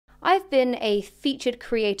I've been a featured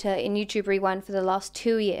creator in YouTube Rewind for the last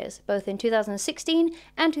 2 years, both in 2016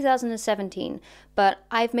 and 2017, but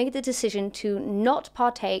I've made the decision to not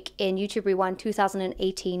partake in YouTube Rewind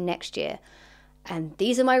 2018 next year. And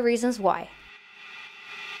these are my reasons why.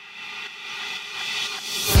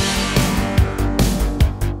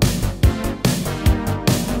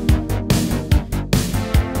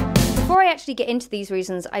 Before I actually get into these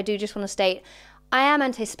reasons, I do just want to state I am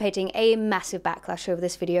anticipating a massive backlash over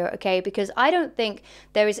this video, okay? Because I don't think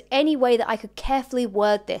there is any way that I could carefully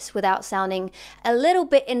word this without sounding a little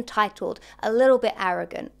bit entitled, a little bit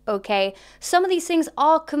arrogant, okay? Some of these things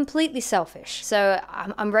are completely selfish. So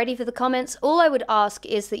I'm ready for the comments. All I would ask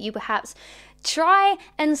is that you perhaps try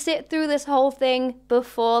and sit through this whole thing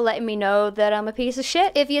before letting me know that I'm a piece of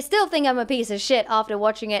shit. If you still think I'm a piece of shit after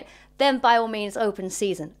watching it, then by all means open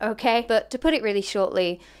season, okay? But to put it really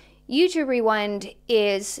shortly, YouTube Rewind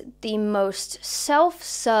is the most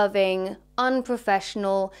self-serving,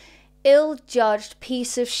 unprofessional, ill-judged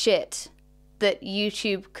piece of shit that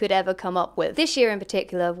YouTube could ever come up with. This year in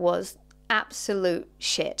particular was absolute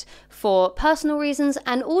shit for personal reasons,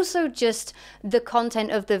 and also just the content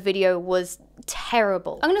of the video was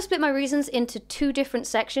terrible. I'm going to split my reasons into 2 different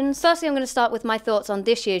sections. Firstly, I'm going to start with my thoughts on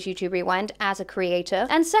this year's YouTube Rewind as a creator,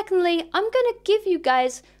 and secondly, I'm going to give you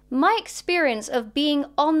guys my experience of being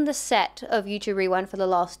on the set of YouTube Rewind for the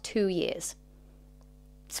last 2 years.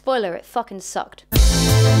 Spoiler, it fucking sucked.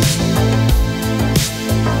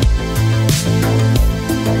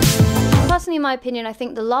 Personally, in my opinion, I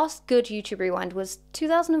think the last good YouTube Rewind was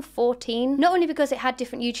 2014. Not only because it had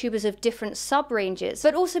different YouTubers of different sub-ranges,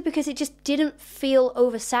 but also because it just didn't feel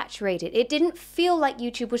oversaturated. It didn't feel like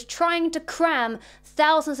YouTube was trying to cram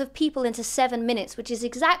thousands of people into 7 minutes, which is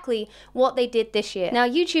exactly what they did this year. Now,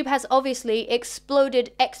 YouTube has obviously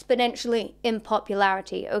exploded exponentially in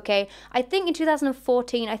popularity, okay? I think in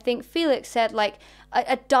 2014, I think Felix said like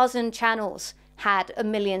a dozen channels had 1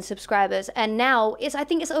 million subscribers, and now I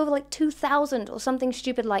think it's over like 2,000 or something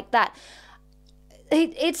stupid like that.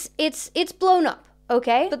 It's blown up,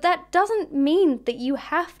 okay? But that doesn't mean that you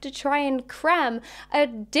have to try and cram a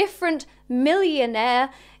different millionaire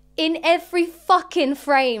in every fucking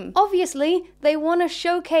frame. Obviously, they want to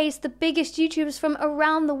showcase the biggest YouTubers from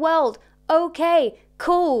around the world. Okay,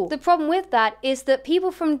 cool. The problem with that is that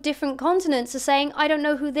people from different continents are saying, I don't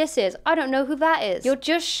know who this is, I don't know who that is. You're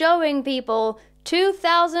just showing people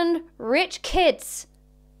 2,000 rich kids.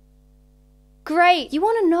 Great. You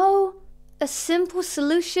want to know a simple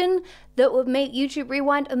solution that would make YouTube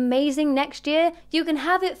Rewind amazing next year? You can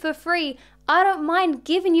have it for free. I don't mind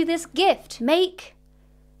giving you this gift. Make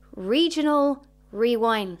regional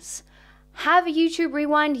rewinds. Have a YouTube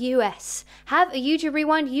Rewind US, have a YouTube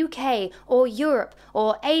Rewind UK, or Europe,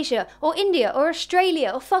 or Asia, or India, or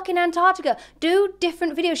Australia, or fucking Antarctica. Do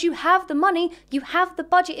different videos. You have the money, you have the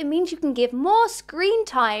budget. It means you can give more screen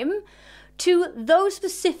time to those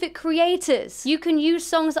specific creators. You can use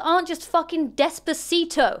songs that aren't just fucking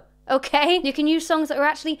Despacito, okay? You can use songs that are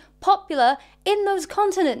actually popular in those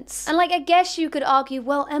continents. And like, I guess you could argue,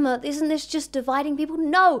 well, Emma, isn't this just dividing people?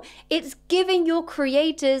 No, it's giving your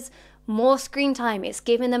creators more screen time. It's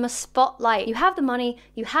giving them a spotlight. You have the money,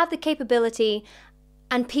 you have the capability,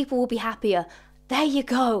 and people will be happier. There you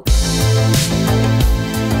go.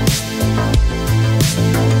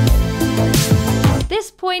 This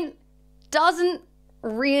point doesn't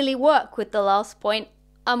really work with the last point.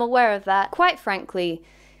 I'm aware of that. Quite frankly,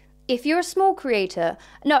 if you're a small creator,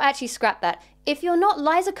 no, actually scrap that. If you're not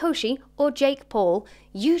Liza Koshy or Jake Paul,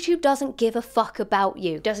 YouTube doesn't give a fuck about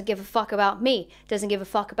you. Doesn't give a fuck about me. Doesn't give a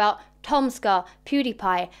fuck about Tomscar,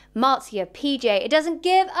 PewDiePie, Marzia, PJ. It doesn't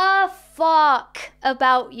give a fuck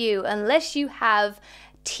about you unless you have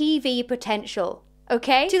TV potential.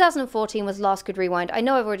 Okay? 2014 was last good rewind. I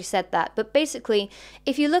know I've already said that, but basically,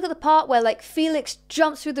 if you look at the part where like Felix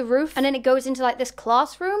jumps through the roof and then it goes into like this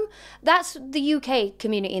classroom, that's the UK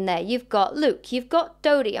community in there. You've got Luke, you've got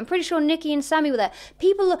Dodie, I'm pretty sure Nikki and Sammy were there.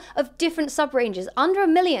 People of different sub-ranges, under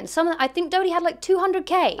 1 million. I think Dodie had like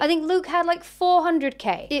 200k. I think Luke had like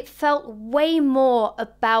 400k. It felt way more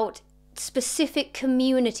about specific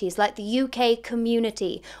communities, like the UK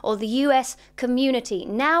community or the US community.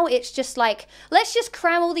 Now it's just like, let's just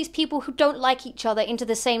cram all these people who don't like each other into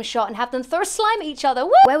the same shot and have them throw slime at each other.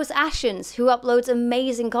 Woo! Where was Ashens, who uploads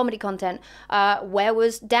amazing comedy content? Where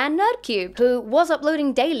was Dan Nerdcube, who was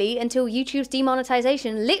uploading daily until YouTube's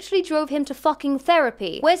demonetization literally drove him to fucking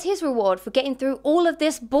therapy? Where's his reward for getting through all of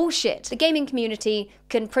this bullshit? The gaming community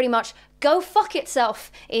can pretty much go fuck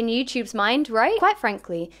itself in YouTube's mind, right? Quite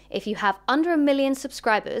frankly, if you have under 1 million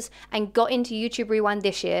subscribers and got into YouTube Rewind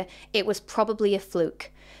this year, it was probably a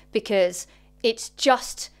fluke, because it's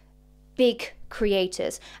just big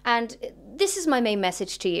creators. And this is my main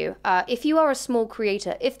message to you. If you are a small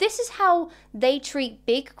creator, if this is how they treat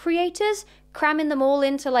big creators, cramming them all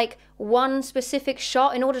into like one specific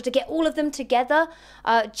shot in order to get all of them together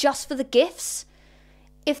just for the GIFs,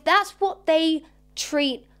 if that's what they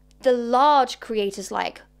treat the large creators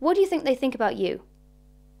like, what do you think they think about you?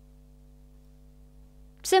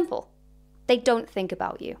 Simple. They don't think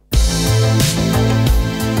about you.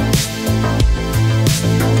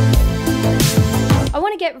 I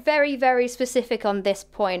want to get very, very specific on this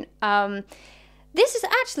point. This is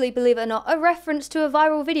actually, believe it or not, a reference to a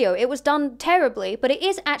viral video. It was done terribly, but it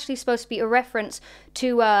is actually supposed to be a reference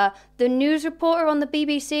to the news reporter on the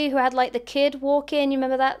BBC who had like the kid walk in. You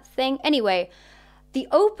remember that thing? Anyway, the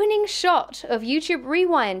opening shot of YouTube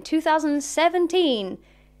Rewind 2017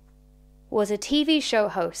 was a TV show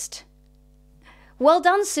host. Well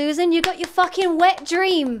done, Susan. You got your fucking wet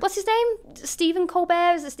dream. What's his name? Stephen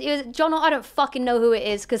Colbert? Is it John? I don't fucking know who it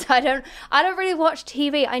is because I don't really watch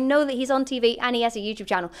TV. I know that he's on TV and he has a YouTube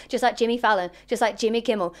channel, just like Jimmy Fallon, just like Jimmy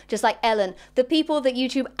Kimmel, just like Ellen, the people that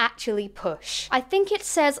YouTube actually push. I think it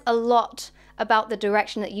says a lot about the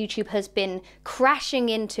direction that YouTube has been crashing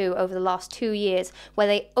into over the last 2 years, where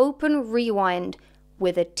they open Rewind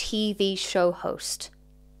with a TV show host.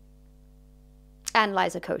 And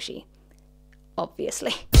Liza Koshy.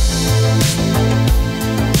 Obviously.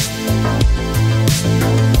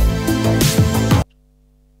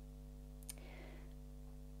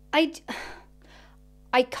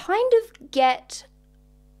 I kind of get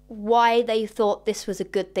why they thought this was a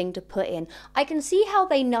good thing to put in. I can see how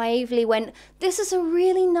they naively went, this is a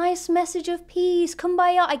really nice message of peace,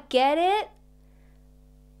 kumbaya, I get it.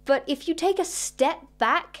 But if you take a step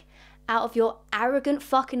back out of your arrogant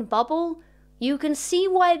fucking bubble, you can see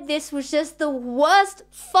why this was just the worst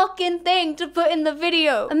fucking thing to put in the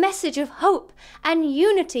video. A message of hope and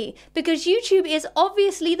unity, because YouTube is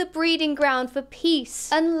obviously the breeding ground for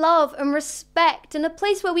peace and love and respect, and a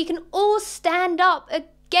place where we can all stand up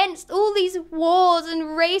against all these wars and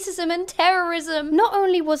racism and terrorism. Not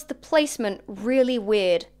only was the placement really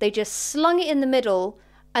weird, they just slung it in the middle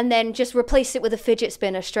and then just replaced it with a fidget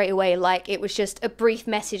spinner straight away, like it was just a brief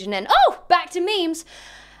message and then, oh, back to memes.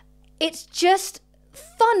 It's just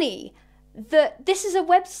funny that this is a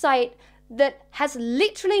website that has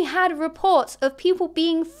literally had reports of people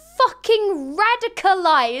being fucking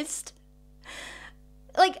radicalized.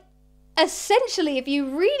 Like, essentially, if you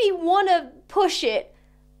really want to push it,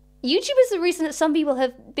 YouTube is the reason that some people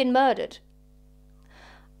have been murdered.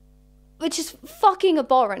 Which is fucking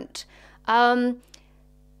abhorrent.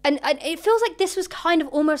 And it feels like this was kind of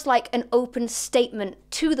almost like an open statement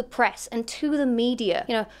to the press and to the media.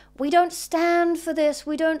 You know, we don't stand for this.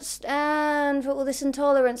 We don't stand for all this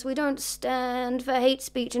intolerance. We don't stand for hate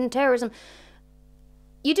speech and terrorism.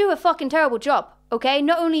 You do a fucking terrible job, okay?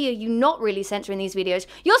 Not only are you not really censoring these videos,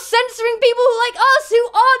 you're censoring people like us who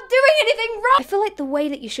aren't doing anything wrong. I feel like the way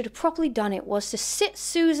that you should have properly done it was to sit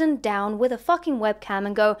Susan down with a fucking webcam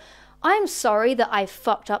and go, I'm sorry that I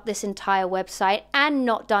fucked up this entire website and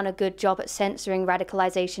not done a good job at censoring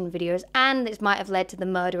radicalization videos, and this might have led to the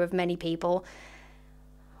murder of many people.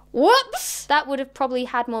 Whoops! That would have probably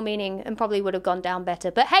had more meaning and probably would have gone down better.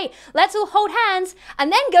 But hey, let's all hold hands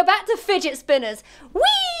and then go back to fidget spinners. Whee!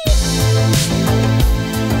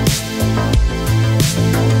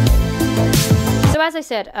 So as I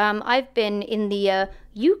said, I've been in the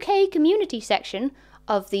UK community section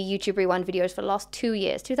of the YouTube Rewind videos for the last 2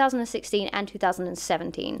 years, 2016 and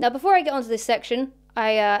 2017. Now, before I get onto this section,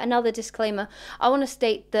 another disclaimer, I want to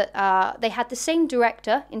state that they had the same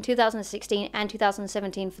director in 2016 and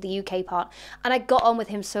 2017 for the UK part, and I got on with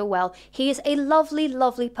him so well. He is a lovely,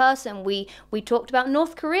 lovely person. We talked about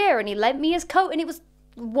North Korea, and he lent me his coat, and it was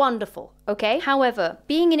wonderful, okay? However,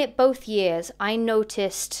 being in it both years, I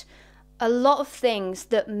noticed a lot of things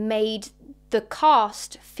that made the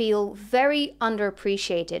cast feel very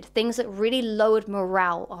underappreciated, things that really lowered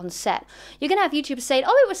morale on set. You're gonna have YouTubers saying,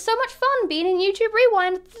 oh, it was so much fun being in YouTube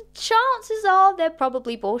Rewind. The chances are they're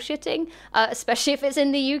probably bullshitting, especially if it's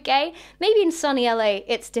in the UK. Maybe in sunny LA,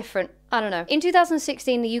 it's different. I don't know. In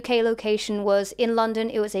 2016, the UK location was in London.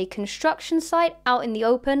 It was a construction site out in the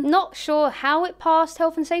open. Not sure how it passed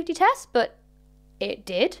health and safety tests, but it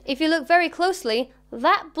did. If you look very closely,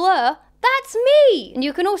 that blur, that's me! And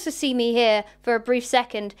you can also see me here for a brief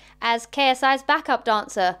second as KSI's backup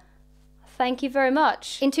dancer. Thank you very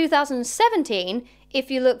much. In 2017,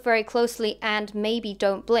 if you look very closely and maybe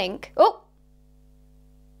don't blink. Oh!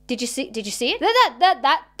 Did you see it?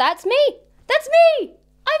 That's me! That's me!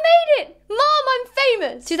 I made it! Mom, I'm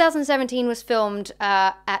famous! 2017 was filmed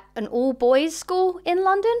at an all-boys school in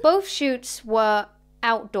London. Both shoots were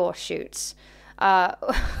outdoor shoots.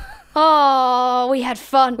 Oh, we had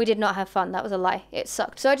fun. We did not have fun. That was a lie. It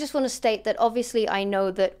sucked. So I just want to state that obviously I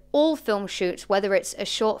know that all film shoots, whether it's a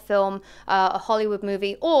short film, a Hollywood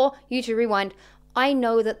movie, or YouTube Rewind, I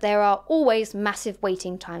know that there are always massive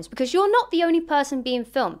waiting times because you're not the only person being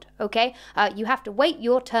filmed, okay? You have to wait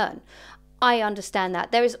your turn. I understand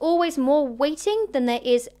that. There is always more waiting than there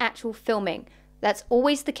is actual filming. That's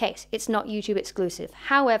always the case. It's not YouTube exclusive.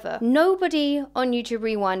 However, nobody on YouTube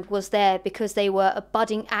Rewind was there because they were a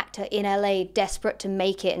budding actor in LA desperate to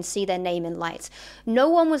make it and see their name in lights. No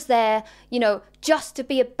one was there, you know, just to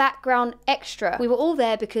be a background extra. We were all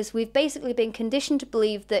there because we've basically been conditioned to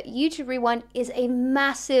believe that YouTube Rewind is a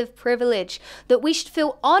massive privilege, that we should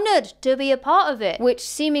feel honored to be a part of it, which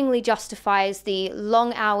seemingly justifies the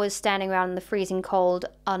long hours standing around in the freezing cold,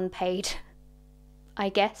 unpaid, I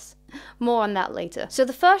guess. More on that later. So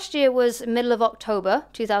the first year was middle of October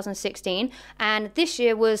 2016, and this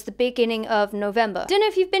year was the beginning of November. Don't know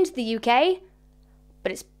if you've been to the UK,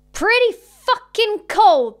 but it's pretty fucking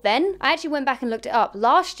cold then. I actually went back and looked it up.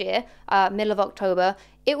 Last year, middle of October,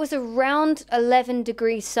 it was around 11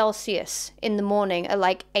 degrees Celsius in the morning at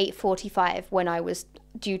like 8:45 when I was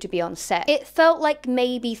due to be on set. It felt like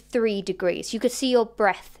maybe 3 degrees. You could see your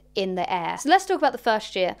breath in the air. So let's talk about the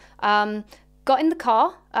first year. Got in the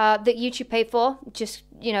car that YouTube paid for. Just,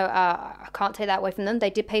 you know, I can't take that away from them.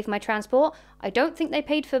 They did pay for my transport. I don't think they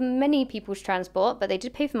paid for many people's transport, but they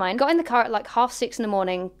did pay for mine. Got in the car at like 6:30 in the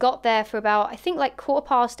morning. Got there for about, I think like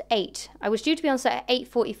 8:15. I was due to be on set at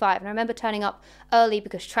 8:45, and I remember turning up early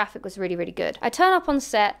because traffic was really, really good. I turn up on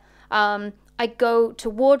set. I go to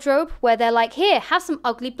wardrobe where they're like, here, have some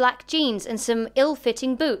ugly black jeans and some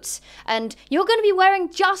ill-fitting boots. And you're going to be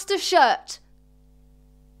wearing just a shirt.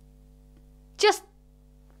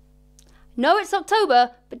 No, it's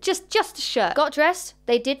October, but just a shirt. Got dressed,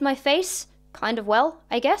 they did my face, kind of well,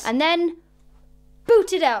 I guess. And then,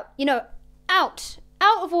 booted out, you know, out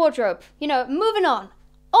of wardrobe, you know, moving on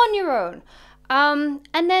your own. And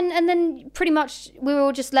then pretty much we were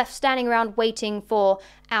all just left standing around waiting for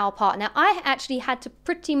our part. Now, I actually had to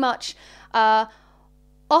pretty much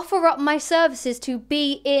offer up my services to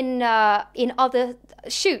be in other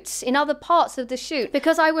shoots, in other parts of the shoot,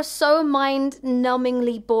 because I was so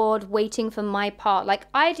mind-numbingly bored waiting for my part. Like,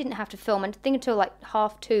 I didn't have to film anything until like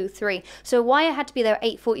 2:30, 3. So why I had to be there at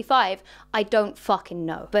 8:45, I don't fucking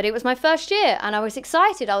know. But it was my first year and I was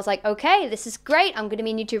excited. I was like, okay, this is great. I'm gonna be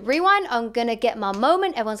in YouTube Rewind. I'm gonna get my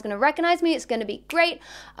moment. Everyone's gonna recognize me. It's gonna be great.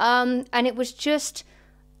 And it was just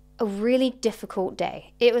a really difficult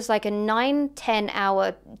day. It was like a 9-10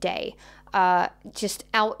 hour day, just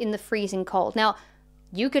out in the freezing cold. Now,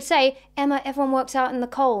 you could say, Emma, everyone works out in the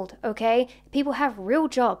cold, okay? People have real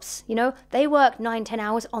jobs, you know? They work 9-10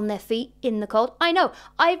 hours on their feet in the cold. I know,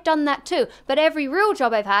 I've done that too, but every real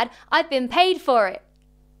job I've had, I've been paid for it.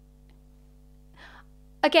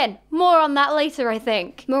 Again, more on that later, I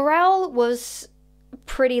think. Morale was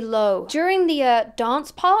pretty low. During the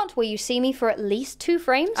dance part, where you see me for at least 2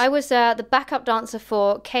 frames, I was the backup dancer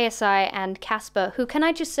for KSI and Casper, who, can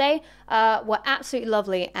I just say, were absolutely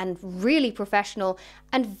lovely and really professional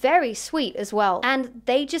and very sweet as well. And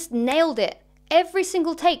they just nailed it. Every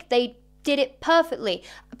single take, they did it perfectly.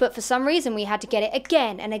 But for some reason, we had to get it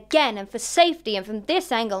again and again, and for safety, and from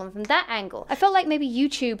this angle and from that angle. I felt like maybe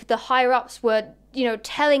YouTube, the higher-ups were, you know,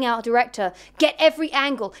 telling our director, get every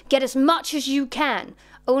angle, get as much as you can,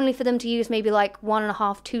 only for them to use maybe like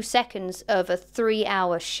 1.5, 2 seconds of a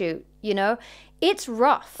 3-hour shoot, you know? It's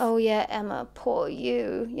rough. Oh yeah, Emma, poor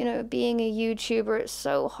you. You know, being a YouTuber, it's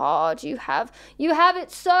so hard. You have it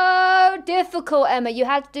so difficult, Emma. You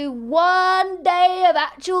have to do 1 day of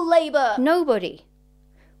actual labor. Nobody,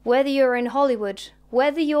 whether you're in Hollywood,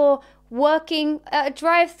 whether you're working at a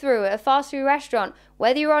drive-thru at a fast food restaurant,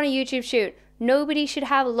 whether you're on a YouTube shoot, nobody should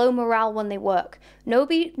have low morale when they work.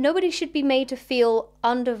 Nobody should be made to feel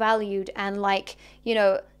undervalued and like, you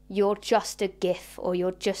know, you're just a GIF or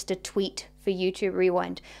you're just a tweet for YouTube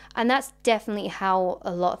Rewind. And that's definitely how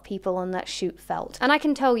a lot of people on that shoot felt. And I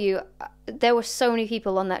can tell you, there were so many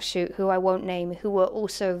people on that shoot who I won't name who were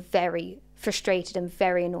also very frustrated and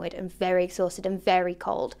very annoyed and very exhausted and very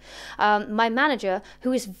cold. My manager,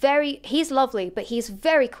 who is he's lovely, but he's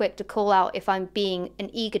very quick to call out if I'm being an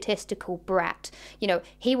egotistical brat. You know,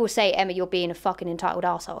 he will say, Emma, you're being a fucking entitled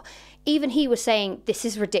asshole. Even he was saying, this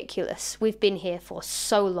is ridiculous. We've been here for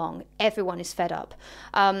so long. Everyone is fed up.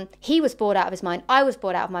 He was bored out of his mind. I was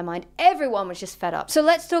bored out of my mind. Everyone was just fed up. So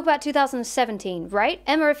let's talk about 2017, right?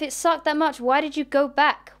 Emma, if it sucked that much, why did you go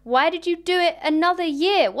back? why did you do it another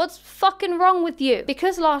year? What's fucking wrong with you?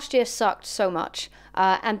 Because last year sucked so much,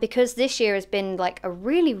 and because this year has been like a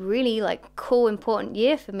really, really like cool, important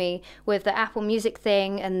year for me with the Apple Music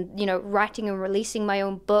thing and, you know, writing and releasing my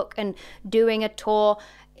own book and doing a tour.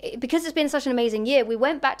 Because it's been such an amazing year, we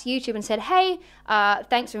went back to YouTube and said, hey,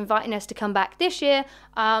 thanks for inviting us to come back this year.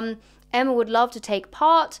 Emma would love to take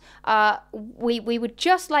part. We would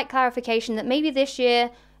just like clarification that maybe this year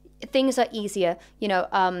things are easier. You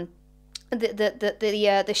know,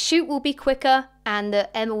 the shoot will be quicker and that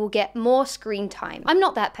Emma will get more screen time. I'm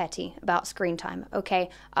not that petty about screen time, okay?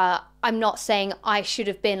 I'm not saying I should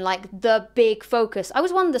have been like the big focus. I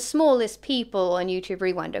was one of the smallest people on YouTube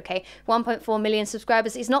Rewind, okay? 1.4 million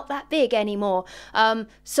subscribers is not that big anymore.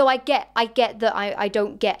 So I get that I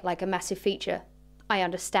don't get like a massive feature. I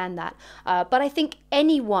understand that. But I think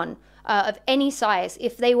anyone of any size,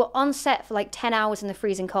 if they were on set for like 10 hours in the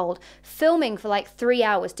freezing cold, filming for like 3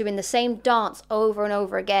 hours, doing the same dance over and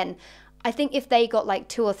over again, I think if they got like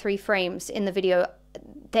 2 or 3 frames in the video,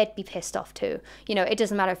 they'd be pissed off too. You know, it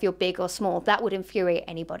doesn't matter if you're big or small. That would infuriate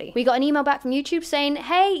anybody. We got an email back from YouTube saying,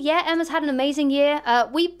 hey, yeah, Emma's had an amazing year.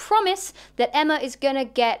 We promise that Emma is gonna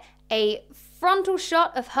get a frontal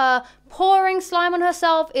shot of her pouring slime on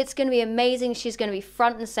herself. It's gonna be amazing. She's gonna be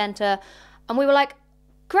front and center. And we were like,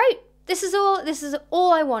 great. This is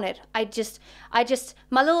all I wanted. I just,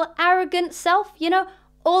 my little arrogant self, you know,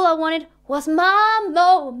 all I wanted was my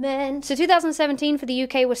moment. So 2017 for the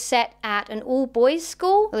UK was set at an all-boys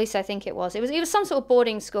school. At least I think it was. It was some sort of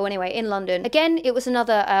boarding school anyway in London. Again, it was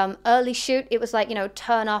another early shoot. It was like, you know,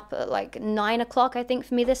 turn up at like 9 o'clock, I think,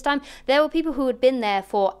 for me this time. There were people who had been there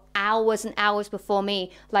for hours and hours before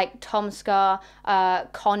me, like Tom Scar,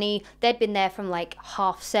 Connie. They'd been there from like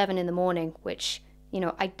 7:30 in the morning, which, you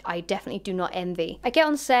know, I definitely do not envy. I get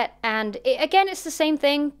on set and again, it's the same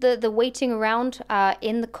thing, the waiting around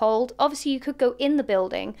in the cold. Obviously, you could go in the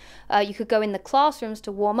building, you could go in the classrooms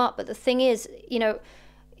to warm up, but the thing is, you know,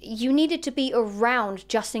 you needed to be around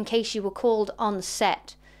just in case you were called on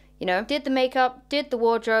set. You know, did the makeup, did the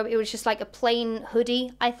wardrobe, it was just like a plain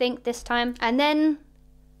hoodie, I think, this time. And then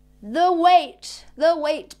the wait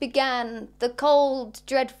began, the cold,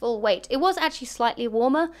 dreadful wait. It was actually slightly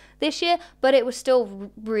warmer this year, but it was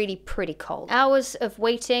still really pretty cold. Hours of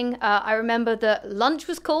waiting. I remember that lunch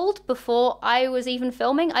was called before I was even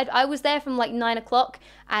filming. I was there from like 9 o'clock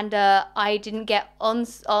and I didn't get on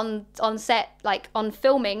set, like on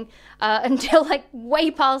filming, until like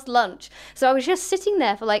way past lunch. So I was just sitting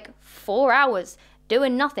there for like 4 hours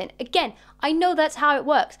doing nothing. Again, I know that's how it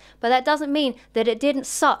works, but that doesn't mean that it didn't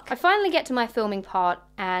suck. I finally get to my filming part,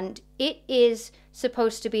 and it is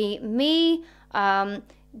supposed to be me, Dan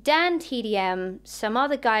TDM, some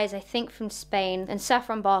other guys, I think from Spain, and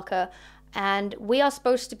Saffron Barker, and we are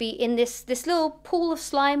supposed to be in this little pool of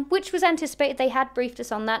slime, which was anticipated. They had briefed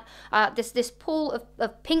us on that. This pool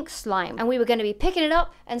of pink slime, and we were going to be picking it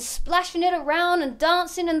up and splashing it around and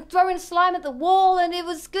dancing and throwing slime at the wall, and it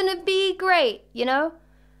was going to be great, you know?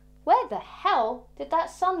 Where the hell did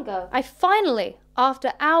that sun go? I finally,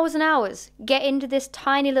 after hours and hours, get into this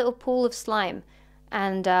tiny little pool of slime,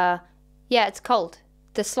 and yeah, it's cold.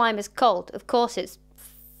 The slime is cold. Of course it's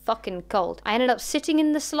fucking cold. I ended up sitting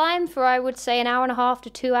in the slime for, I would say, 1.5 hours to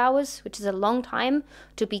 2 hours, which is a long time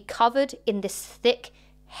to be covered in this thick,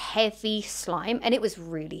 heavy slime, and it was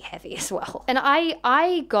really heavy as well. And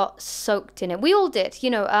I got soaked in it. We all did, you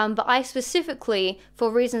know, but I specifically, for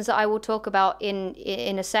reasons that I will talk about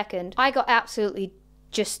in a second, I got absolutely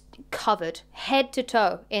just covered head to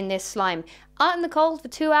toe in this slime. Out in the cold for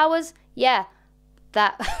 2 hours, yeah.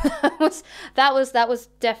 That was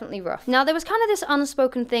definitely rough. Now, there was kind of this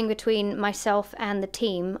unspoken thing between myself and the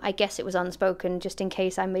team. I guess it was unspoken just in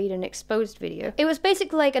case I made an exposed video. It was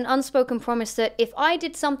basically like an unspoken promise that if I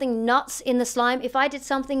did something nuts in the slime, if I did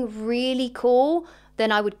something really cool, then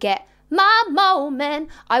I would get my moment.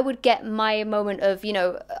 I would get my moment of, you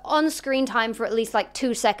know, on-screen time for at least like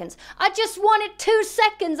 2 seconds. I just wanted 2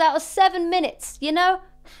 seconds out of 7 minutes, you know?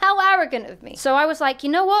 How arrogant of me. So I was like, you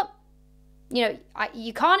know what? You know,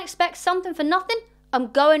 you can't expect something for nothing. I'm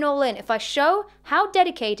going all in. If I show how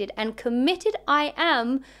dedicated and committed I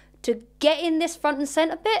am to get in this front and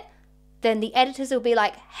center bit, then the editors will be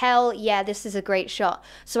like, hell yeah, this is a great shot.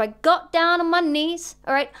 So I got down on my knees,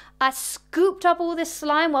 all right? I scooped up all this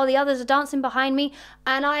slime while the others are dancing behind me,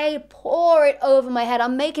 and I pour it over my head.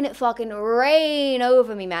 I'm making it fucking rain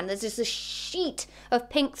over me, man. There's just a sheet of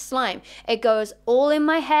pink slime. It goes all in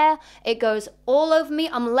my hair. It goes all over me.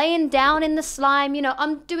 I'm laying down in the slime. You know,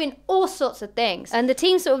 I'm doing all sorts of things. And the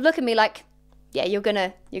team sort of look at me like, yeah, you're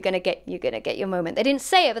gonna get your moment. They didn't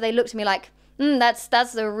say it, but they looked at me like,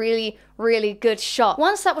 that's a really, really good shot.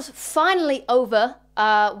 Once that was finally over,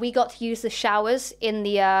 we got to use the showers in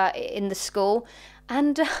the school,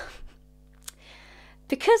 and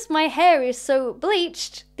because my hair is so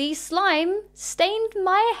bleached, the slime stained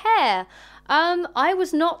my hair. I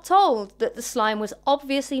was not told that the slime was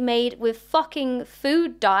obviously made with fucking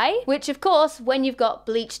food dye, which of course, when you've got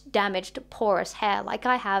bleached, damaged, porous hair like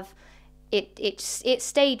I have, it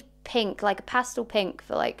stayed pink, like a pastel pink,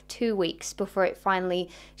 for like 2 weeks before it finally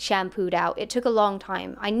shampooed out. It took a long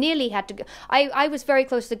time. I nearly had to go, I was very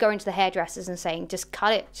close to going to the hairdressers and saying, just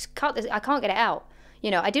cut it, just cut this, I can't get it out.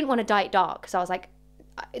 You know, I didn't want to dye it dark, because I was like,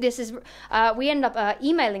 this is, we end up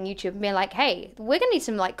emailing YouTube and being like, hey, we're gonna need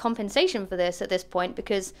some like compensation for this at this point,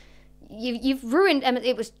 because you've ruined,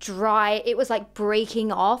 it was dry, it was like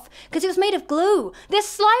breaking off, because it was made of glue. This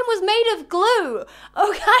slime was made of glue. Okay,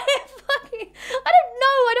 I don't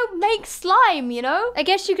know, I don't make slime, you know? I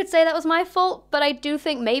guess you could say that was my fault, but I do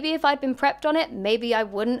think maybe if I'd been prepped on it, maybe I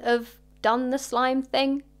wouldn't have done the slime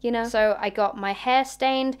thing, you know? So I got my hair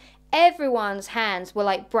stained. Everyone's hands were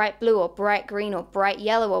like bright blue or bright green or bright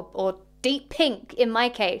yellow or deep pink in my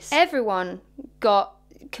case. Everyone got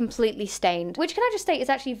completely stained, which, can I just state, is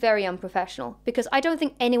actually very unprofessional, because I don't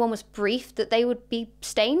think anyone was briefed that they would be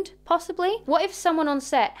stained, possibly. What if someone on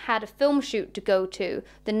set had a film shoot to go to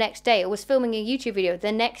the next day, or was filming a YouTube video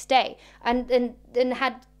the next day, and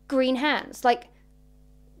had green hands? Like,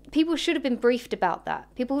 people should have been briefed about that.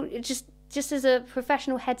 People, just as a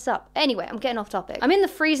professional heads up. Anyway, I'm getting off topic. I'm in the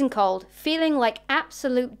freezing cold, feeling like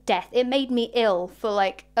absolute death. It made me ill for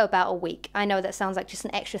like about a week. I know that sounds like just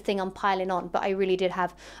an extra thing I'm piling on, but I really did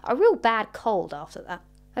have a real bad cold after that.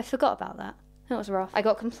 I forgot about that. That was rough. I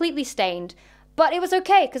got completely stained, but it was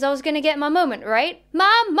okay, because I was gonna get my moment, right?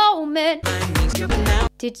 My moment!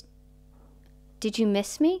 Did you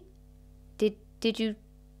miss me? Did you...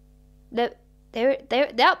 There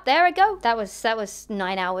I go. That was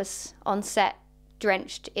 9 hours on set,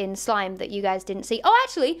 drenched in slime that you guys didn't see. Oh,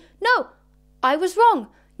 actually, no, I was wrong.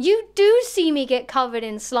 You do see me get covered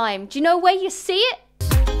in slime. Do you know where you see it?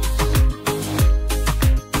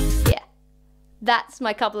 Yeah, that's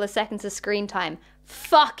my couple of seconds of screen time.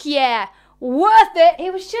 Fuck yeah, worth it.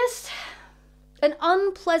 It was just an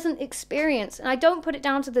unpleasant experience, and I don't put it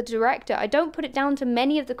down to the director. I don't put it down to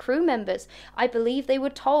many of the crew members. I believe they were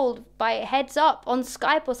told by heads up on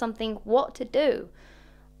Skype or something what to do.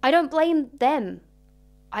 I don't blame them.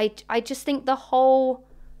 I just think the whole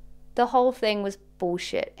thing was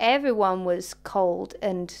bullshit. Everyone was cold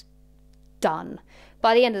and done.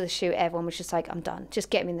 By the end of the shoot, everyone was just like, I'm done. Just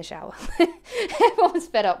get me in the shower. Everyone was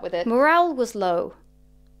fed up with it. Morale was low.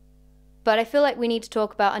 But I feel like we need to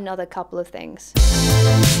talk about another couple of things.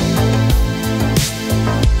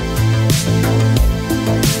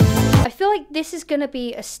 I feel like this is going to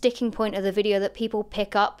be a sticking point of the video that people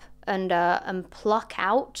pick up and pluck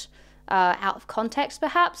out of context,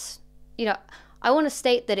 perhaps. You know, I want to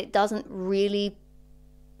state that it doesn't really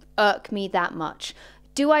irk me that much.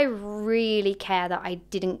 Do I really care that I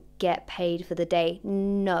didn't get paid for the day?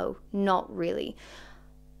 No, not really.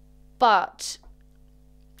 But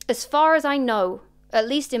as far as I know, at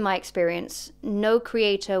least in my experience, no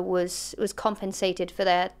creator was compensated for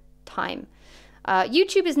their time.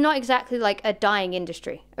 YouTube is not exactly like a dying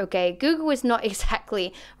industry, okay? Google is not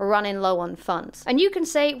exactly running low on funds. And you can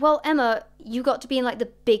say, well, Emma, you got to be in like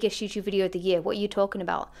the biggest YouTube video of the year. What are you talking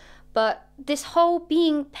about? But this whole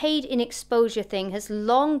being paid in exposure thing has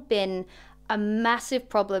long been a massive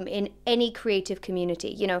problem in any creative community.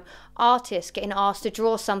 You know, artists getting asked to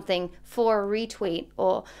draw something for a retweet,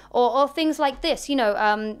 or things like this. You know,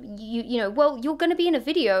 you know, well, you're going to be in a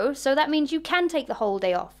video, so that means you can take the whole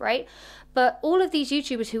day off, right? But all of these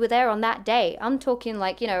YouTubers who were there on that day, I'm talking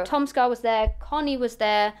like, you know, Tom Scar was there, Connie was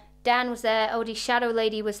there, Dan was there, OD Shadow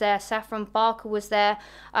Lady was there, Saffron Barker was there,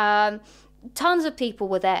 tons of people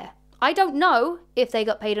were there. I don't know if they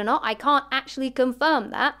got paid or not. I can't actually confirm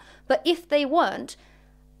that. But if they weren't,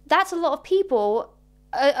 that's a lot of people,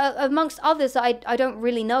 amongst others that I don't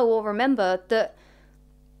really know or remember, that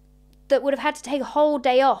would have had to take a whole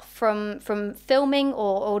day off from filming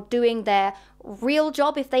or doing their real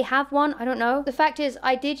job if they have one. I don't know. The fact is,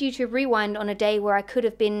 I did YouTube Rewind on a day where I could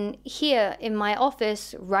have been here in my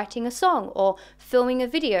office writing a song or filming a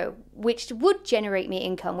video, which would generate me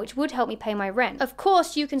income, which would help me pay my rent. Of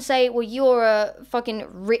course, you can say, well, you're a fucking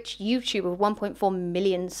rich YouTuber with 1.4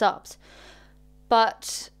 million subs.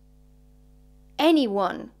 But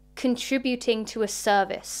anyone contributing to a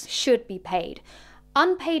service should be paid.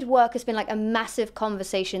 unpaid work has been like a massive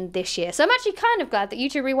conversation this year. So I'm actually kind of glad that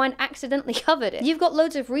YouTube Rewind accidentally covered it. You've got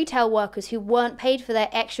loads of retail workers who weren't paid for their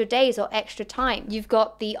extra days or extra time. You've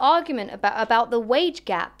got the argument about the wage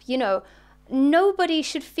gap. You know, nobody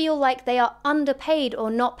should feel like they are underpaid or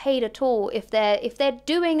not paid at all if they're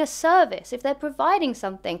doing a service, if they're providing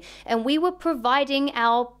something. And we were providing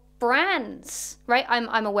our brands, right?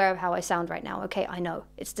 I'm aware of how I sound right now. Okay, I know.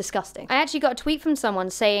 It's disgusting. I actually got a tweet from someone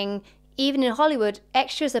saying, even in Hollywood,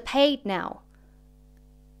 extras are paid now.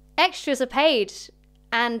 Extras are paid.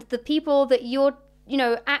 And the people that you're, you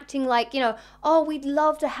know, acting like, you know, oh, we'd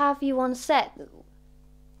love to have you on set,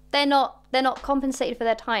 they're not compensated for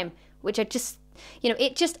their time, which I just, you know,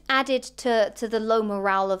 it just added to the low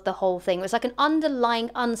morale of the whole thing. It was like an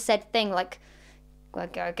underlying unsaid thing, like, well,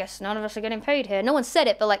 I guess none of us are getting paid here. No one said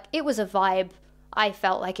it, but like, it was a vibe. I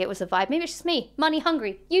felt like it was a vibe. Maybe it's just me, money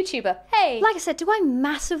hungry, YouTuber, hey. Like I said, do I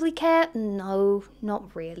massively care? No,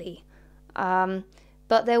 not really.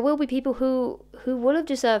 But there will be people who would have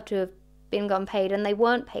deserved to have been gotten paid and they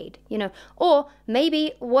weren't paid, you know. Or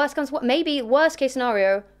maybe, worst case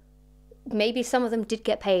scenario, maybe some of them did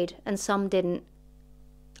get paid and some didn't.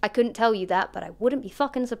 I couldn't tell you that, but I wouldn't be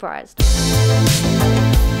fucking surprised.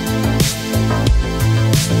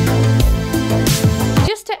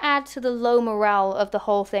 Just to add to the low morale of the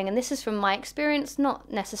whole thing, and this is from my experience,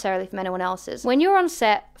 not necessarily from anyone else's. When you're on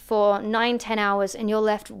set for 9-10 hours and you're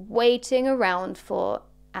left waiting around for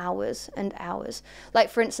hours and hours. Like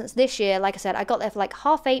for instance, this year, like I said, I got there for like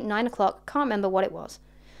 8:30, 9 o'clock, can't remember what it was.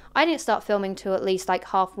 I didn't start filming till at least like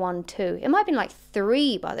 1:30, 2. It might have been like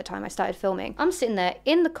 3 by the time I started filming. I'm sitting there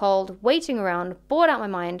in the cold, waiting around, bored out of my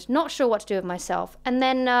mind, not sure what to do with myself. And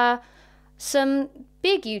then some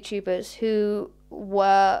big YouTubers who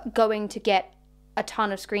were going to get a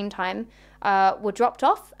ton of screen time were dropped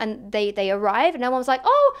off, and they arrived and everyone was like,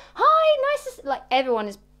 oh, hi, nice to see. Like everyone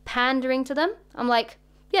is pandering to them. I'm like,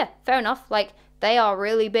 yeah, fair enough. Like they are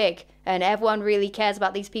really big and everyone really cares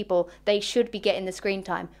about these people. They should be getting the screen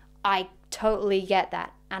time. I totally get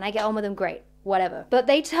that. And I get on with them great, whatever. But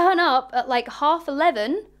they turn up at like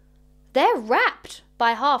 11:30, they're wrapped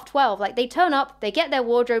by 12:30. Like they turn up, they get their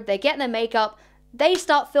wardrobe, they get their makeup, they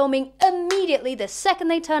start filming immediately the second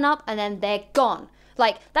they turn up, and then they're gone.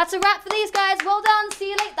 Like, that's a wrap for these guys, well done, see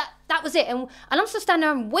you later. That was it. And I'm still standing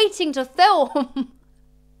there and waiting to film.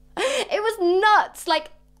 It was nuts.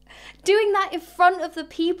 Like, doing that in front of the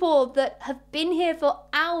people that have been here for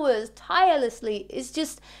hours tirelessly is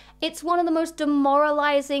just, it's one of the most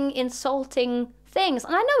demoralizing, insulting things.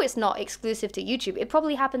 And I know it's not exclusive to YouTube. It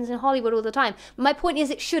probably happens in Hollywood all the time. My point is,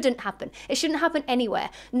 it shouldn't happen. It shouldn't happen anywhere.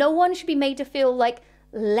 No one should be made to feel like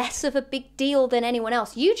less of a big deal than anyone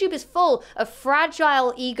else. YouTube is full of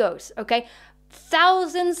fragile egos, okay?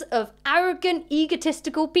 Thousands of arrogant,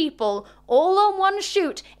 egotistical people all on one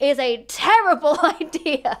shoot is a terrible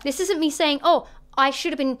idea. This isn't me saying, oh, I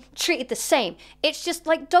should have been treated the same. It's just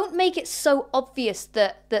like, don't make it so obvious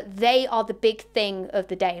that they are the big thing of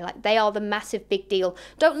the day. Like they are the massive big deal.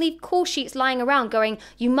 Don't leave call sheets lying around going,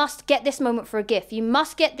 you must get this moment for a GIF. You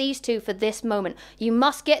must get these two for this moment. You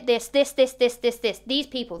must get this. These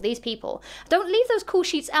people. Don't leave those call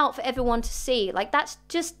sheets out for everyone to see. Like that's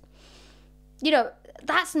just, you know,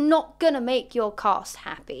 that's not gonna make your cast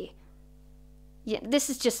happy. Yeah, this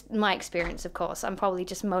is just my experience, of course. I'm probably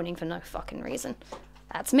just moaning for no fucking reason.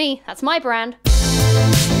 That's me. That's my brand.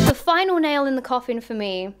 The final nail in the coffin for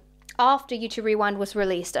me, after YouTube Rewind was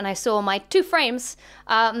released and I saw my 2 frames,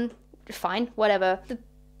 fine, whatever. The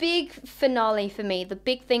big finale for me, the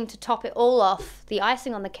big thing to top it all off, the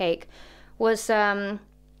icing on the cake, was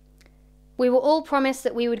we were all promised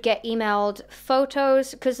that we would get emailed photos,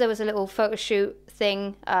 because there was a little photo shoot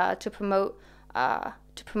thing to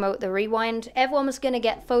promote the Rewind. Everyone was going to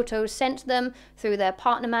get photos sent to them through their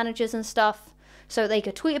partner managers and stuff, so they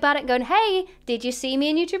could tweet about it going, hey, did you see me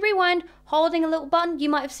in YouTube Rewind holding a little button? You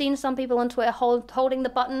might have seen some people on Twitter holding the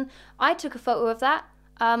button. I took a photo of that,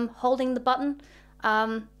 holding the button.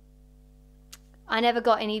 I never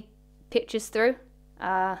got any pictures through.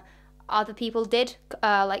 Other people did,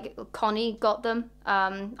 like Connie got them.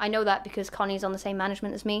 I know that because Connie's on the same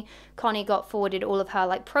management as me. Connie got forwarded all of her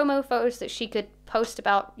like promo photos that she could post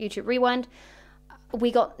about YouTube Rewind.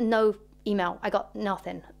 We got no email. I got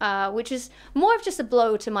nothing, which is more of just a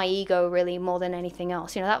blow to my ego, really, more than anything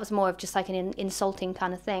else. You know, that was more of just like an insulting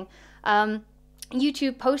kind of thing.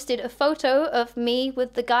 YouTube posted a photo of me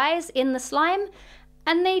with the guys in the slime,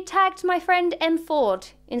 and they tagged my friend M Ford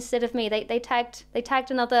instead of me. They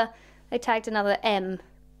tagged another M.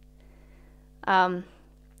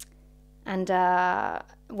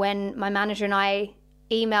 When my manager and I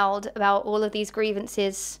emailed about all of these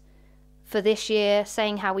grievances for this year,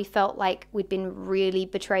 saying how we felt like we'd been really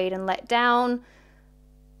betrayed and let down.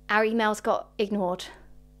 Our emails got ignored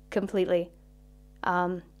completely.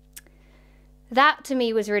 That to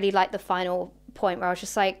me was really like the final point where I was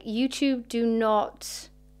just like, YouTube do not,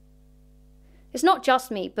 it's not just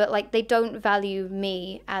me, but like they don't value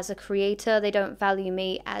me as a creator. They don't value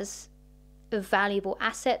me as a valuable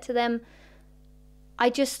asset to them.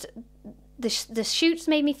 The shoots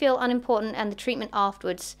made me feel unimportant, and the treatment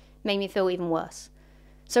afterwards made me feel even worse.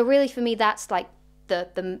 So really for me, that's like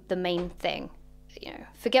the main thing. You know,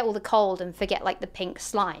 forget all the cold and forget like the pink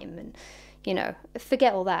slime and, you know,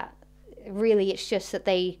 forget all that. Really, it's just that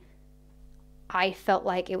I felt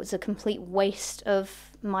like it was a complete waste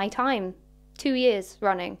of my time. 2 years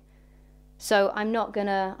running. So I'm not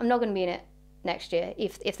gonna be in it next year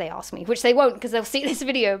if they ask me, which they won't because they'll see this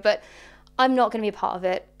video, but I'm not gonna be a part of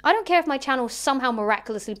it. I don't care if my channel somehow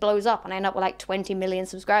miraculously blows up and I end up with like 20 million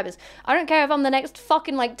subscribers. I don't care if I'm the next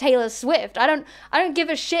fucking like Taylor Swift. I don't give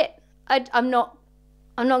a shit. I'm not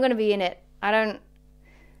gonna be in it.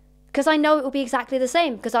 Because I know it will be exactly the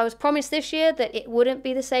same, because I was promised this year that it wouldn't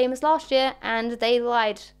be the same as last year, and they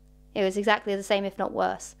lied. It was exactly the same, if not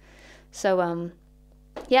worse. So,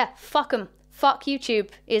 yeah, fuck them. Fuck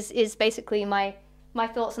YouTube is basically my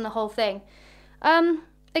thoughts on the whole thing.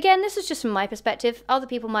 Again, this is just from my perspective. Other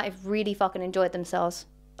people might have really fucking enjoyed themselves.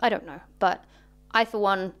 I don't know. But I, for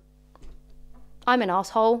one, I'm an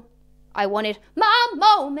asshole. I wanted my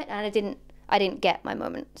moment, and I didn't get my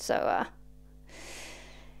moment. So,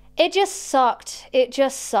 it just sucked. It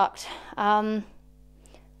just sucked. I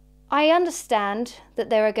understand that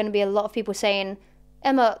there are going to be a lot of people saying,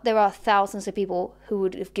 Emma, there are thousands of people who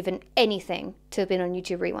would have given anything to have been on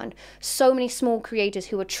YouTube Rewind. So many small creators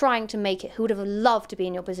who are trying to make it, who would have loved to be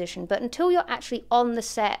in your position. But until you're actually on the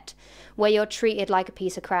set where you're treated like a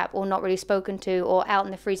piece of crap or not really spoken to or out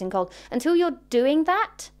in the freezing cold, until you're doing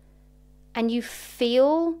that and you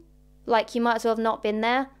feel like you might as well have not been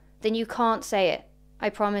there, then you can't say it. I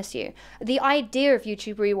promise you. The idea of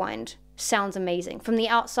YouTube Rewind sounds amazing. From the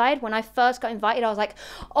outside, when I first got invited, I was like,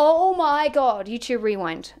 oh my god, YouTube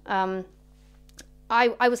Rewind. I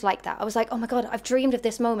was like that. I was like, oh my god, I've dreamed of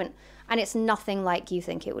this moment. And it's nothing like you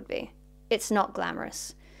think it would be. It's not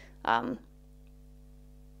glamorous. Yeah,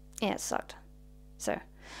 it sucked. So,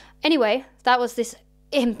 anyway, that was this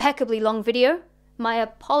impeccably long video. My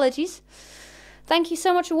apologies. Thank you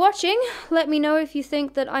so much for watching. Let me know if you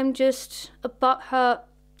think that I'm just a butthurt,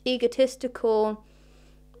 egotistical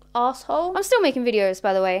asshole. I'm still making videos,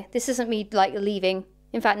 by the way. This isn't me, like, leaving.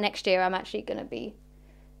 In fact, next year I'm actually going to be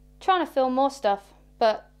trying to film more stuff.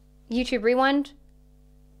 But YouTube Rewind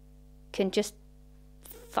can just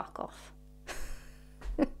fuck off.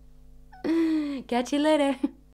 Catch you later.